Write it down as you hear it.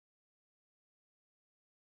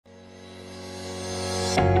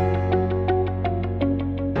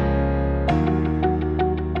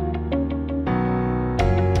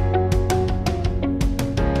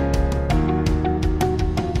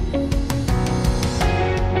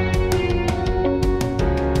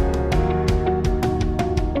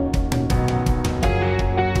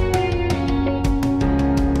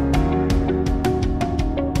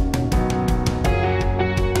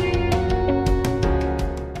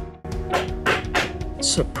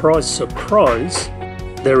Surprise, surprise,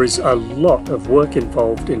 there is a lot of work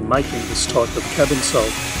involved in making this type of cabin sole.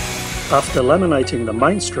 After laminating the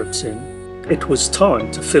main strips in, it was time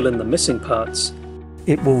to fill in the missing parts.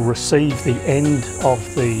 It will receive the end of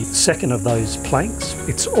the second of those planks.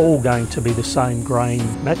 It's all going to be the same grain.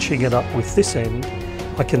 Matching it up with this end,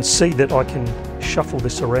 I can see that I can shuffle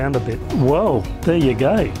this around a bit. Well, there you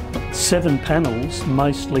go. 7 panels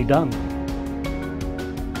mostly done.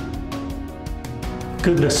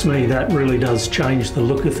 Goodness me, that really does change the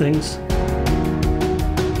look of things.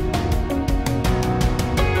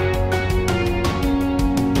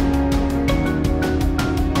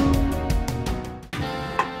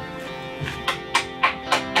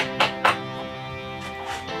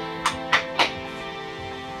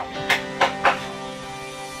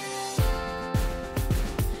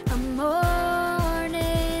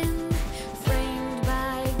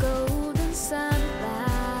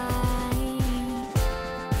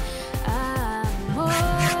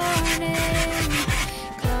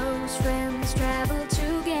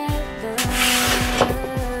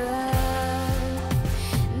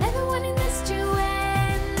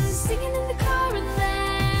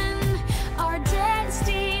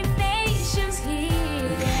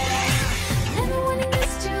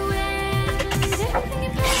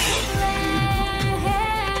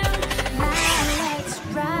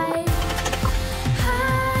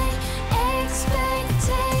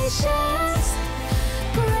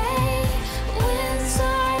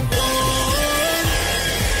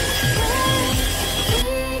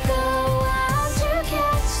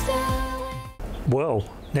 Well,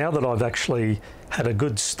 now that I've actually had a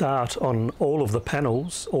good start on all of the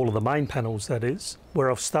panels, all of the main panels that is,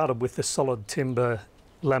 where I've started with the solid timber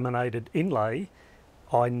laminated inlay,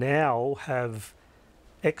 I now have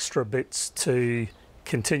extra bits to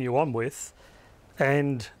continue on with,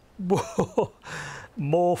 and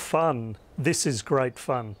more fun. This is great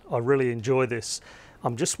fun. I really enjoy this.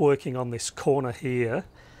 I'm just working on this corner here,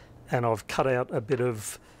 and I've cut out a bit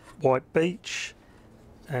of white beech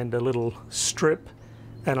and a little strip,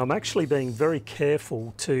 and I'm actually being very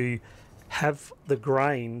careful to have the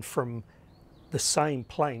grain from the same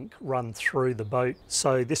plank run through the boat.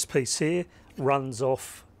 So this piece here runs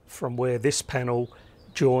off from where this panel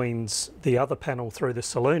joins the other panel through the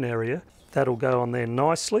saloon area. That'll go on there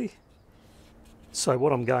nicely. So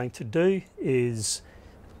what I'm going to do is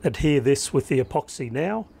adhere this with the epoxy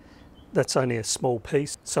now. That's only a small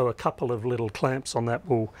piece, so a couple of little clamps on that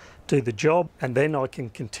will do the job, and then I can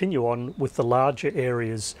continue on with the larger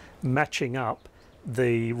areas, matching up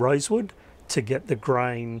the rosewood to get the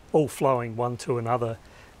grain all flowing one to another.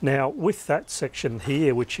 Now with that section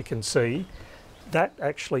here, which you can see, that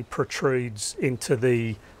actually protrudes into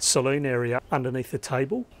the saloon area underneath the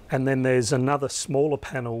table, and then there's another smaller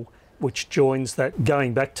panel which joins that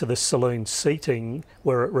going back to the saloon seating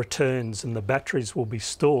where it returns and the batteries will be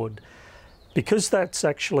stored. Because that's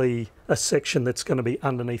actually a section that's going to be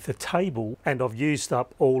underneath the table, and I've used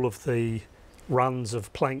up all of the runs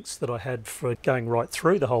of planks that I had for going right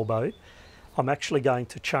through the whole boat, I'm actually going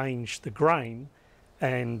to change the grain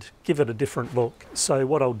and give it a different look. So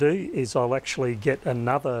what I'll do is I'll actually get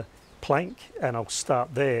another plank and I'll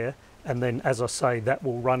start there, and then, as I say, that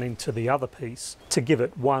will run into the other piece to give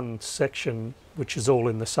it one section which is all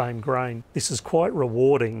in the same grain. This is quite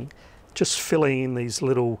rewarding, just filling in these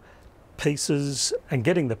little pieces and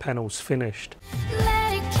getting the panels finished.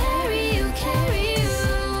 Let it carry you, carry you.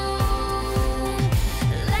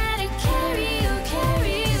 Let it carry you,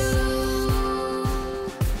 carry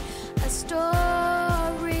you. A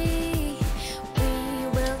story we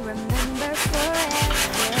will remember forever.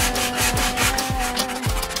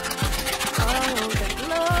 Oh, the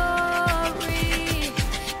glory,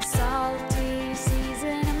 salty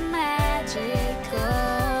season and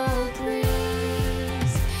magical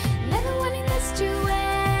breeze. Never wanting this to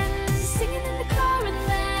end, singing in the car and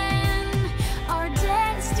then our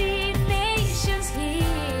destination's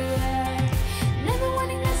here. Never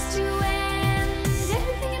wanting this to end,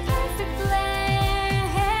 everything in perfect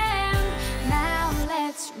blend. Now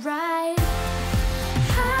let's ride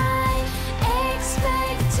high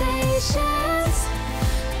expectations.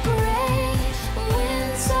 Gray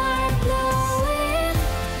winds are blowing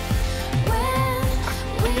when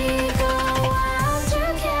we go out to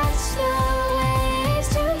catch the waves,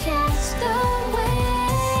 to catch the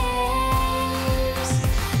waves.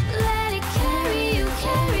 Let it carry you,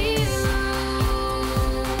 carry you.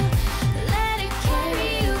 Let it carry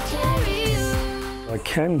you, carry you. I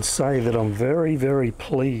can say that I'm very, very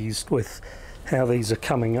pleased with how these are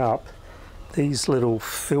coming up. These little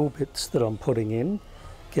fill bits that I'm putting in,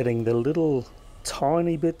 getting the little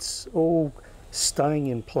tiny bits all staying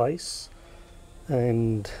in place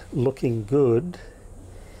and looking good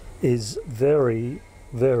is very,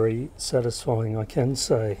 very satisfying, I can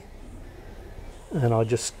say. And I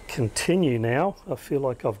just continue now. I feel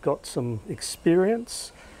like I've got some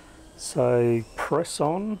experience, so press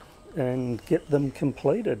on and get them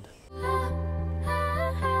completed.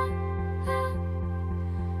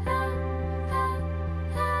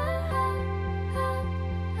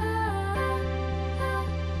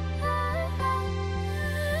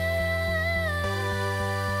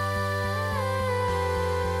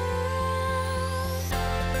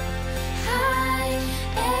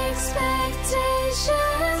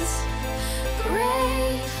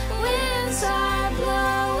 Great winds are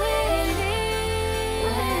blowing in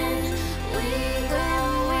when we go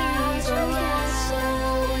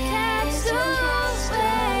castles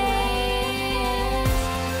waves.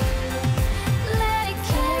 Let it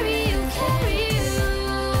carry you, carry you.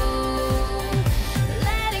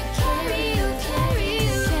 Let it carry you, carry you,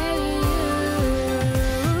 carry you.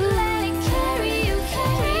 Let it carry you,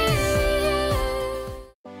 carry you.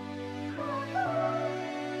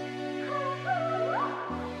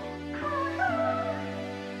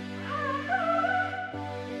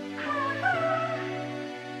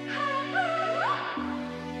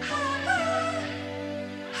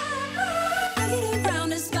 I get around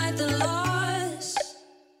despite the loss.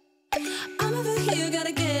 I'm over here,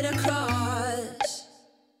 gotta get across.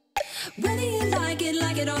 Whether you like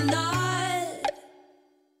it or not,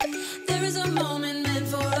 there is a moment meant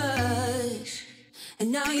for us.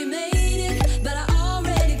 And now you made it, but I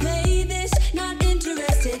already played this. Not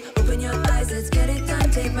interested, open your eyes, let's get it done.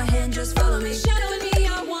 Take my hand, just follow me. Shadow and me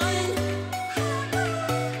are one.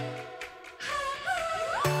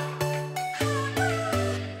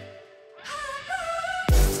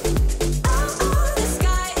 The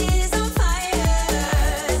sky is on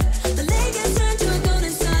fire. The lake has turned to a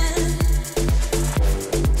golden sun.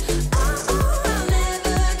 I'll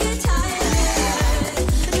never get tired.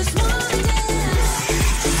 Just wanna dance,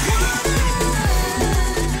 just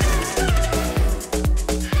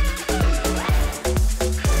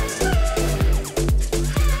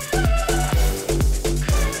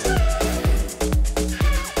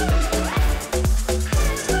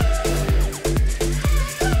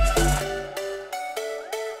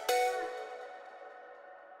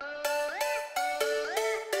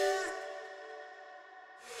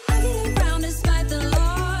I get around despite the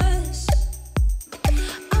loss.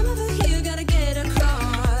 I'm over here, gotta get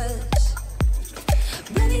across.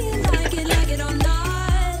 Whether you like it or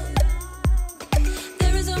not,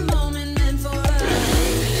 there is a moment meant for us.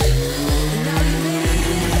 And now you made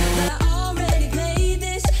it, but I already played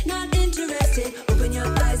this. Not interested, open your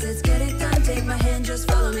eyes, let's get it done. Take my hand, just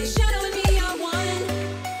follow me. Shadow and me are one.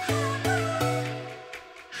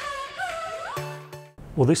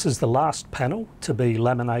 Well, this is the last panel to be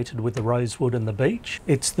laminated with the rosewood and the beech.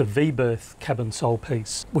 It's the V-Berth cabin sole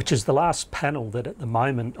piece, which is the last panel that at the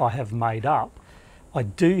moment I have made up. I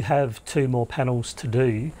do have two more panels to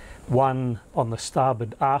do, one on the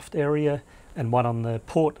starboard aft area and one on the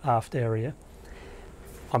port aft area.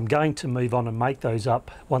 I'm going to move on and make those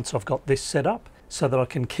up once I've got this set up, so that I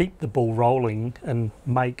can keep the ball rolling and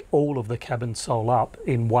make all of the cabin sole up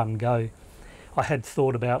in one go. I had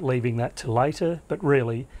thought about leaving that to later, but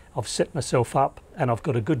really I've set myself up and I've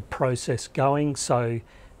got a good process going, so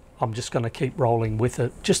I'm just going to keep rolling with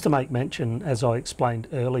it. Just to make mention, as I explained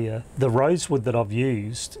earlier, the rosewood that I've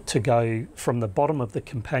used to go from the bottom of the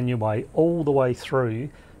companionway all the way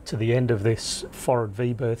through to the end of this forward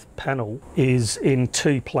V-berth panel is in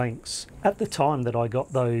 2 planks. At the time that I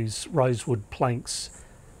got those rosewood planks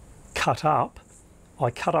cut up, I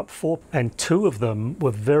cut up 4 and 2 of them were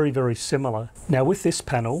very, very similar. Now with this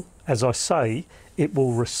panel, as I say, it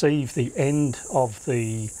will receive the end of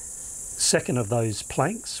the second of those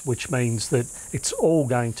planks, which means that it's all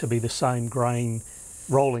going to be the same grain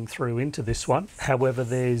rolling through into this one. However,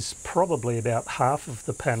 there's probably about half of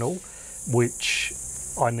the panel which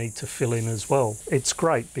I need to fill in as well. It's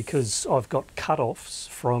great because I've got cut-offs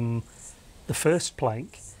from the first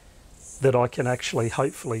plank that I can actually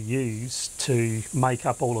hopefully use to make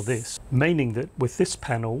up all of this, meaning that with this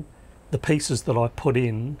panel the pieces that I put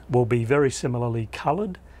in will be very similarly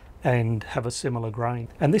coloured and have a similar grain.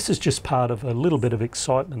 And this is just part of a little bit of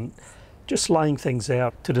excitement, just laying things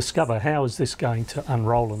out to discover how is this going to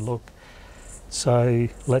unroll and look. So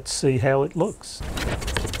let's see how it looks.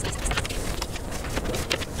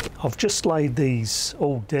 I've just laid these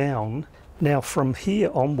all down. Now from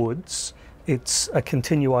here onwards it's a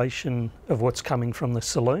continuation of what's coming from the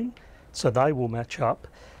saloon, so they will match up.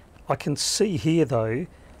 I can see here though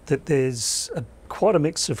that there's quite a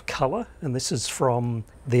mix of colour, and this is from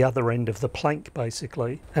the other end of the plank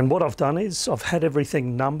basically. And what I've done is I've had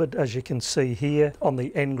everything numbered, as you can see here on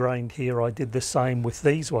the end grain here. I did the same with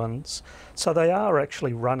these ones, so they are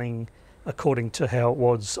actually running according to how it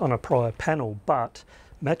was on a prior panel, but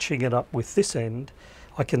matching it up with this end,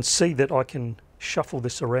 I can see that I can shuffle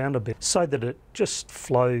this around a bit so that it just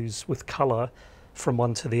flows with colour from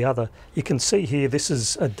one to the other. You can see here this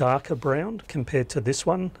is a darker brown compared to this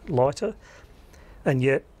one, lighter, and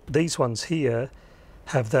yet these ones here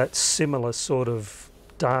have that similar sort of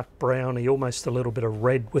dark browny, almost a little bit of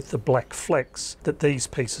red with the black flecks that these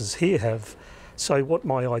pieces here have. So what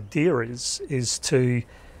my idea is to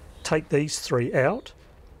take these three out,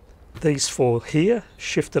 these four here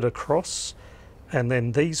shifted across, and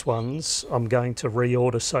then these ones I'm going to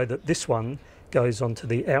reorder so that this one goes onto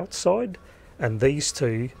the outside and these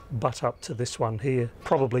two butt up to this one here.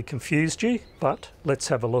 Probably confused you, but let's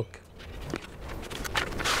have a look.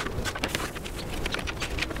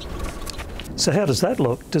 So how does that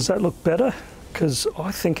look? Does that look better? Because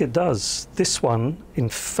I think it does. This one, in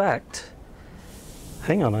fact,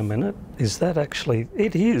 hang on a minute, is that actually,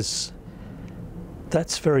 it is.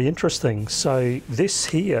 That's very interesting. So this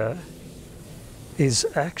here is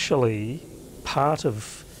actually part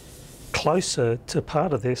of, closer to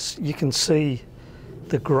part of this. You can see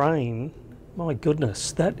the grain. My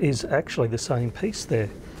goodness, that is actually the same piece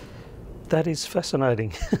there. That is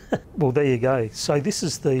fascinating. Well, there you go. So this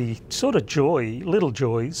is the sort of joy, little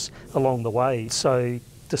joys along the way. So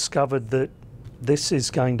discovered that this is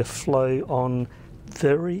going to flow on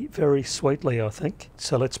very, very sweetly, I think.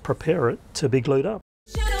 So let's prepare it to be glued up.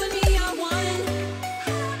 Shadow and me are one.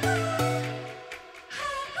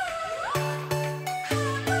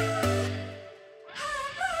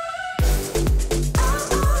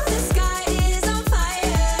 Oh, the sky is on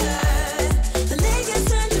fire. The lake has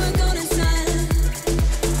turned to a golden sun.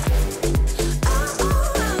 Oh,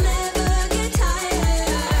 I'll never get tired.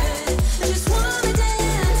 I just wanna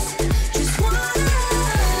dance, just wanna.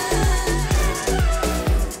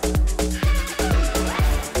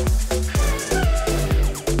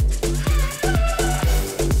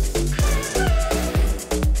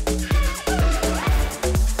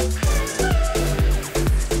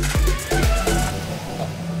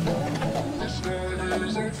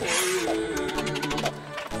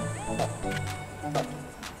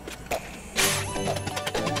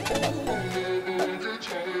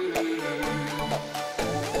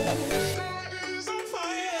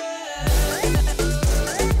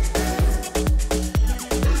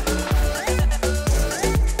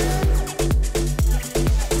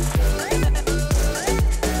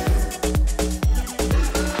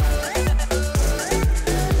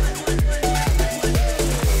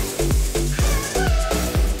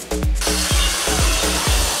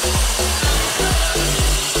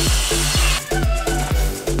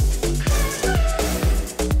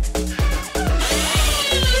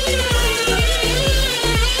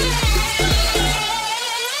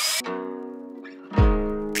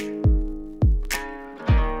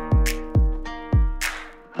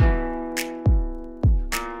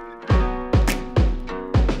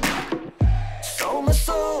 Sold my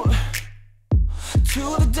soul to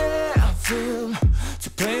the devil to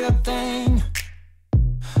play that thing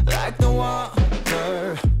like no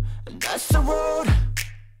other. And that's the road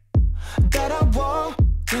that I walk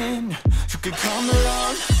in. You could come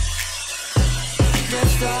along, can't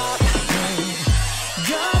stop me.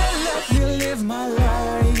 Gotta let me live my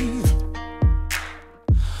life.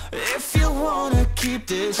 If you wanna keep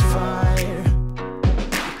this fire,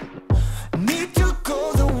 need to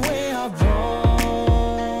go the way I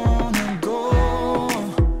wanna go.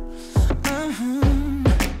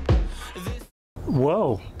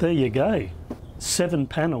 Well, there you go. 7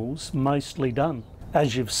 panels, mostly done.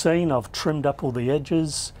 As you've seen, I've trimmed up all the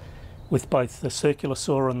edges with both the circular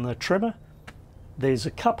saw and the trimmer. There's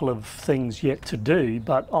a couple of things yet to do,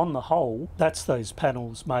 but on the whole, that's those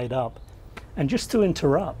panels made up. And just to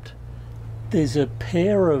interrupt, there's a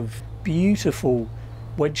pair of beautiful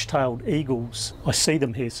wedge-tailed eagles. I see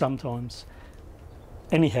them here sometimes.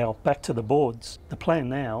 Anyhow, back to the boards. The plan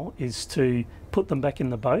now is to put them back in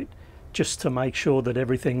the boat just to make sure that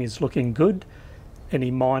everything is looking good.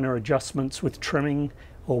 Any minor adjustments with trimming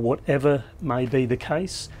or whatever may be the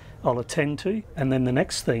case, I'll attend to. And then the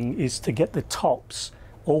next thing is to get the tops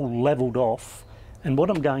all leveled off. And what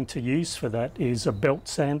I'm going to use for that is a belt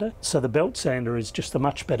sander. So the belt sander is just a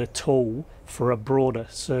much better tool for a broader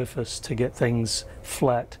surface to get things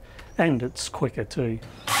flat, and it's quicker too.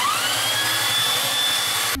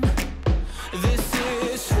 This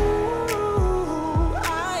is who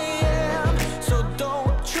I am, so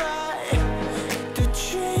don't try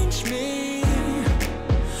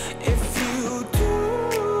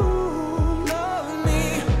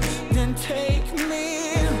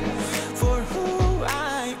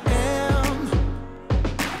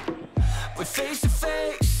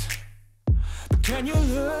Can you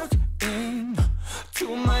look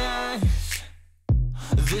into my eyes?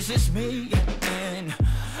 This is me, and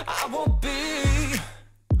I won't be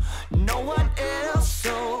no one else,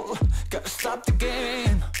 so gotta stop the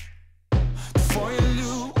game before you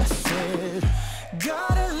lose it.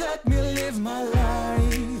 Gotta let me live my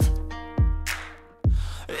life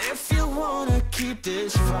if you wanna keep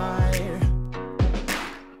this fire.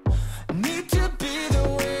 Need to be the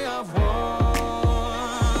way I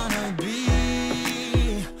wanna be.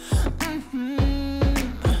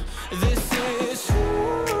 This is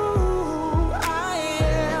who I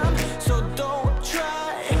am, so don't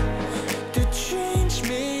try to change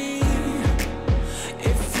me.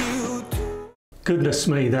 If you do. Goodness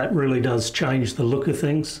me, that really does change the look of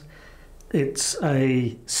things. It's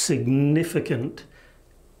a significant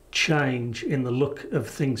change in the look of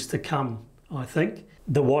things to come, I think.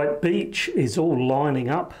 The white beach is all lining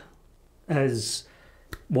up as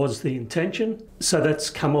was the intention, so that's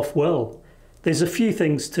come off well. There's a few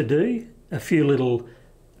things to do, a few little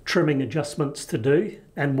trimming adjustments to do,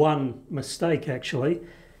 and one mistake actually.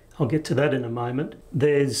 I'll get to that in a moment.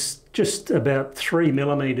 There's just about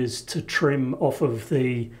 3mm to trim off of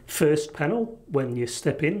the first panel when you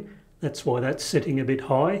step in. That's why that's sitting a bit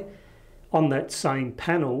high. On that same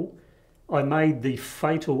panel, I made the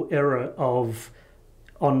fatal error of,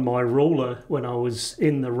 on my ruler when I was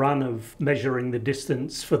in the run, of measuring the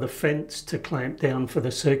distance for the fence to clamp down for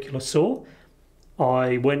the circular saw.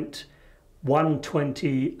 I went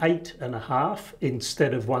 128.5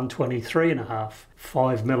 instead of 123.5,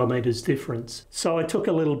 5mm difference. So I took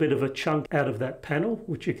a little bit of a chunk out of that panel,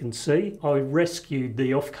 which you can see. I rescued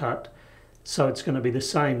the offcut, so it's going to be the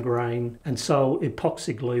same grain, and so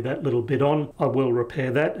epoxy glue that little bit on. I will repair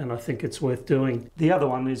that, and I think it's worth doing. The other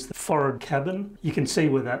one is the forward cabin. You can see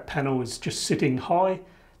where that panel is just sitting high.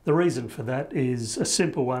 The reason for that is a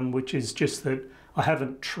simple one, which is just that I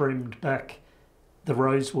haven't trimmed back the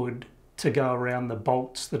rosewood to go around the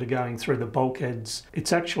bolts that are going through the bulkheads.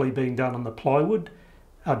 It's actually being done on the plywood.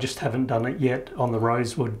 I just haven't done it yet on the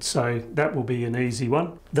rosewood, so that will be an easy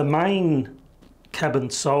one. The main cabin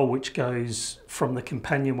sole, which goes from the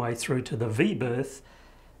companionway through to the V-berth,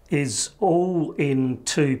 is all in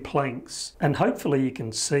 2 planks, and hopefully you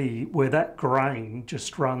can see where that grain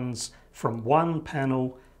just runs from one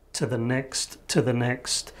panel to the next, to the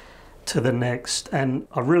next, to the next. And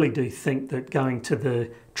I really do think that going to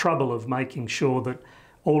the trouble of making sure that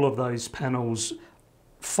all of those panels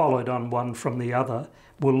followed on one from the other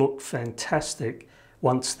will look fantastic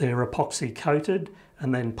once they're epoxy coated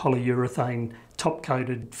and then polyurethane top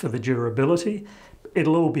coated for the durability.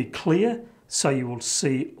 It'll all be clear, so you will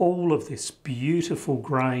see all of this beautiful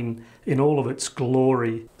grain in all of its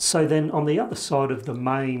glory. So then on the other side of the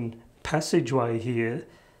main passageway here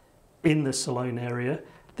in the saloon area,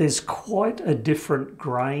 there's quite a different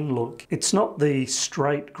grain look. It's not the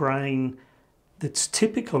straight grain that's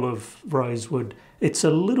typical of rosewood. It's a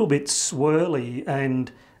little bit swirly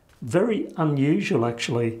and very unusual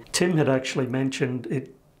actually. Tim had actually mentioned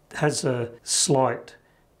it has a slight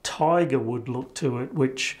tiger wood look to it,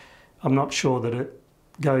 which I'm not sure that it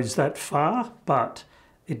goes that far, but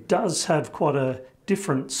it does have quite a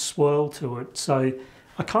different swirl to it. So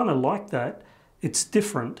I kind of like that. It's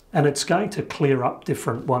different, and it's going to clear up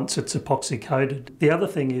different once it's epoxy coated. The other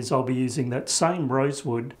thing is I'll be using that same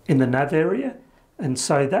rosewood in the nav area, and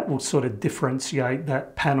so that will sort of differentiate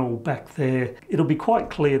that panel back there. It'll be quite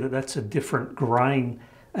clear that that's a different grain,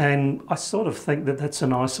 and I sort of think that that's a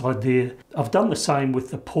nice idea. I've done the same with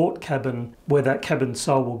the port cabin where that cabin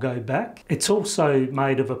sole will go back. It's also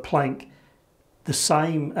made of a plank the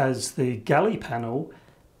same as the galley panel,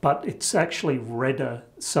 but it's actually redder,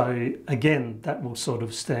 so again that will sort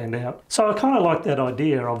of stand out. So I kind of like that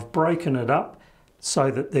idea. I've broken it up so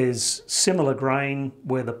that there's similar grain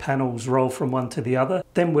where the panels roll from one to the other.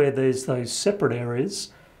 Then where there's those separate areas,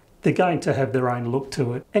 they're going to have their own look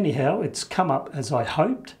to it. Anyhow, it's come up as I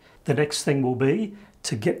hoped. The next thing will be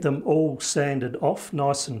to get them all sanded off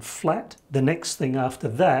nice and flat. The next thing after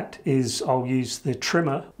that is I'll use the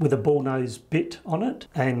trimmer with a bullnose bit on it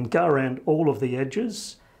and go around all of the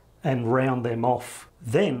edges and round them off.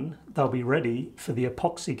 Then they'll be ready for the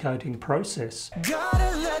epoxy coating process.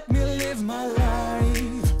 Gotta let me live my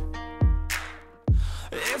life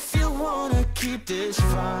if you wanna keep this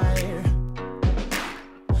fire.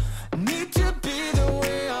 Need to be the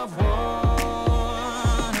way I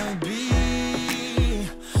wanna be.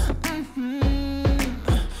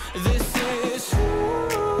 This is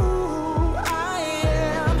who I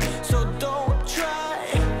am, so don't try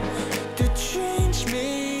to change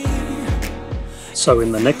me. So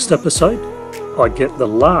in the next episode, I get the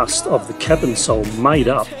last of the cabin sole made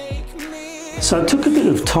up So it took a bit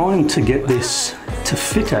of time to get this to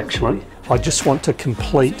fit actually. I just want to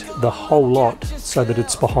complete the whole lot so that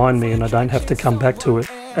it's behind me and I don't have to come back to it.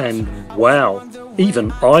 And wow,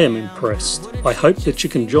 even I am impressed. I hope that you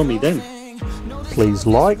can join me then. Please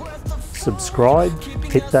like, subscribe,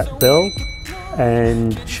 hit that bell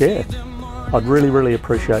and share. I'd really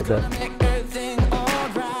appreciate that. Everything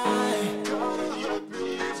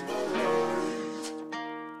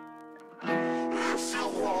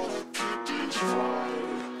alright.